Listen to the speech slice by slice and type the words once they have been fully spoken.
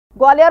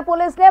Gwalior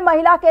police ने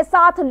महिला के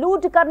साथ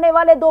लूट करने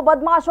वाले 2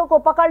 बदमाशों को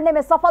पकड़ने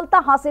में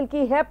सफलता हासिल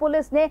की है।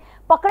 पुलिस ने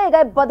पकड़े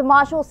गए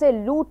बदमाशों से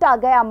लूटा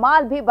गया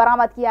माल भी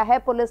बरामद किया है।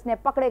 पुलिस ने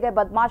पकड़े गए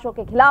बदमाशों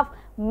के खिलाफ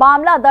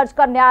मामला दर्ज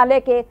कर न्यायालय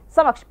के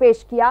समक्ष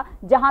पेश किया,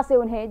 जहां से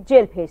उन्हें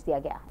जेल भेज दिया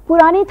गया।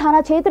 पुरानी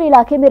थाना क्षेत्र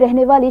इलाके में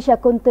रहने वाली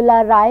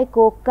शकुंतला राय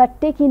को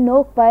कट्टे की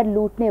नोक पर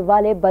लूटने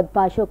वाले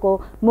बदमाशों को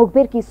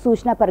मुखबिर की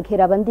सूचना पर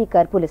घेराबंदी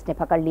कर पुलिस ने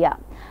पकड़ लिया।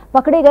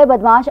 पकड़े गए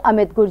बदमाश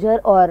अमित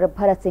गुर्जर और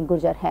भरत सिंह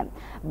गुर्जर हैं।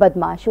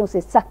 बदमाशों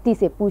से सख्ती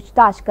से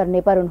पूछताछ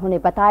करने पर उन्होंने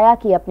बताया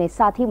कि अपने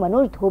साथी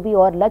मनोज धोबी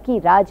और लकी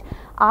राज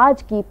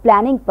आज की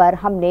प्लानिंग पर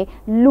हमने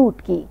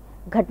लूट की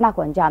घटना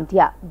को अंजाम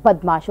दिया।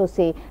 बदमाशों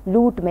से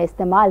लूट में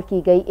इस्तेमाल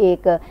की गई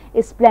एक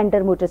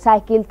स्प्लेंडर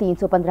मोटरसाइकिल,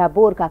 315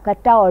 बोर का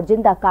कट्टा और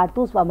जिंदा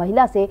कारतूस व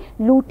महिला से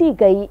लूटी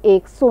गई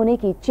एक सोने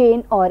की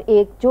चेन और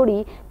एक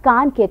जोड़ी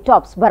कान के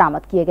टॉप्स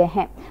बरामद किए गए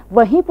हैं।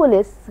 वहीं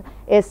पुलिस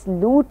इस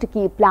लूट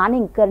की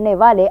प्लानिंग करने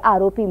वाले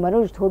आरोपी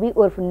मनोज धोबी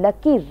उर्फ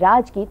लकी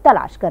राज की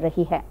तलाश कर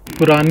रही है।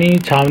 पुरानी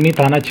छावनी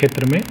थाना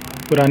क्षेत्र में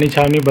पुरानी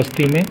छावनी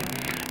बस्ती में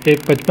एक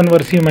 55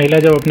 वर्षीय महिला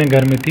जब अपने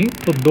घर में थी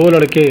तो 2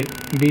 लड़के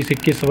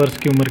 20-21 वर्ष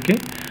की उम्र के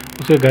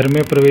उसके घर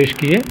में प्रवेश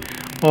किए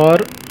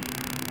और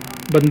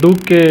बंदूक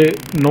के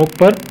नोक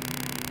पर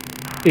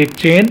एक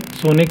चेन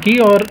सोने की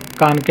और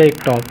कान का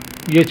एक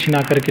टॉप ये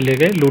छिना करके ले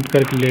गए, लूट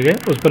करके ले गए।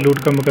 उस पर लूट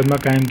का मुकदमा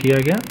कायम किया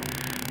गया।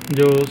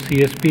 जो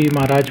सीएसपी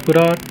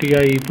महाराजपुरा,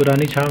 टीआई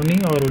पुरानी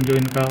छावनी और जो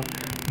इनका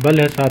बल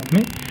है साथ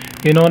में,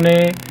 इन्होंने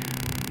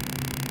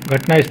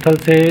घटनास्थल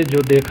से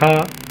जो देखा,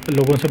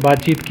 लोगों से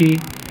बातचीत की,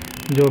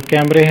 जो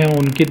कैमरे हैं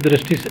उनकी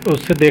दृष्टि से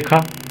उससे देखा,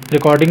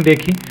 रिकॉर्डिंग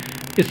देखी।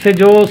 इससे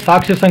जो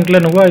साक्ष्य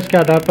संकलन हुआ, इसके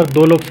आधार पर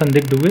 2 लोग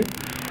संदिग्ध हुए,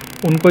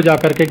 उनको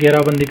जाकर के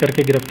घेराबंदी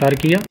करके गिरफ्तार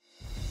किया।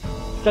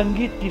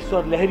 संगीत की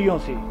स्वर लहरियों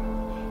से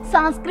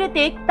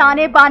सांस्कृतिक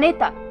ताने बाने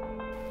तक,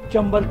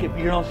 चंबल के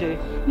पीड़ों से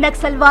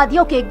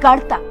नक्सलवादियों के गढ़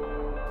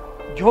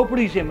तक,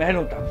 झोपड़ी से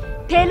महलों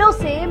तक, ठेलों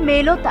से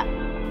मेलों तक,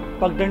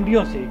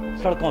 पगडंडियों से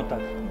सड़कों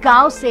तक,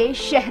 गांव से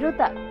शहरों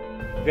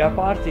तक,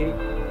 व्यापार से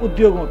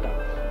उद्योगों तक,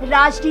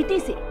 राजनीति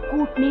से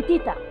कूटनीति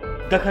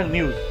तक, दखल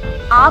न्यूज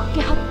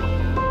आपके हक में।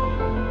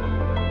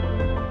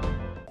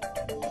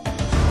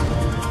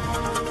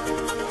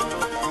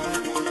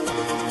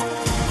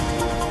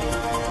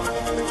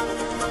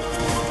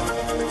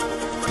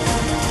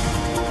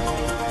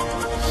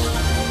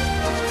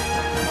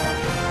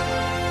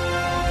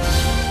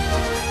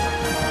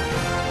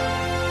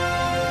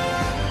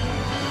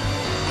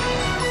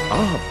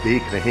 आप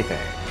देख रहे हैं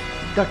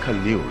दखल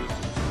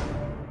न्यूज।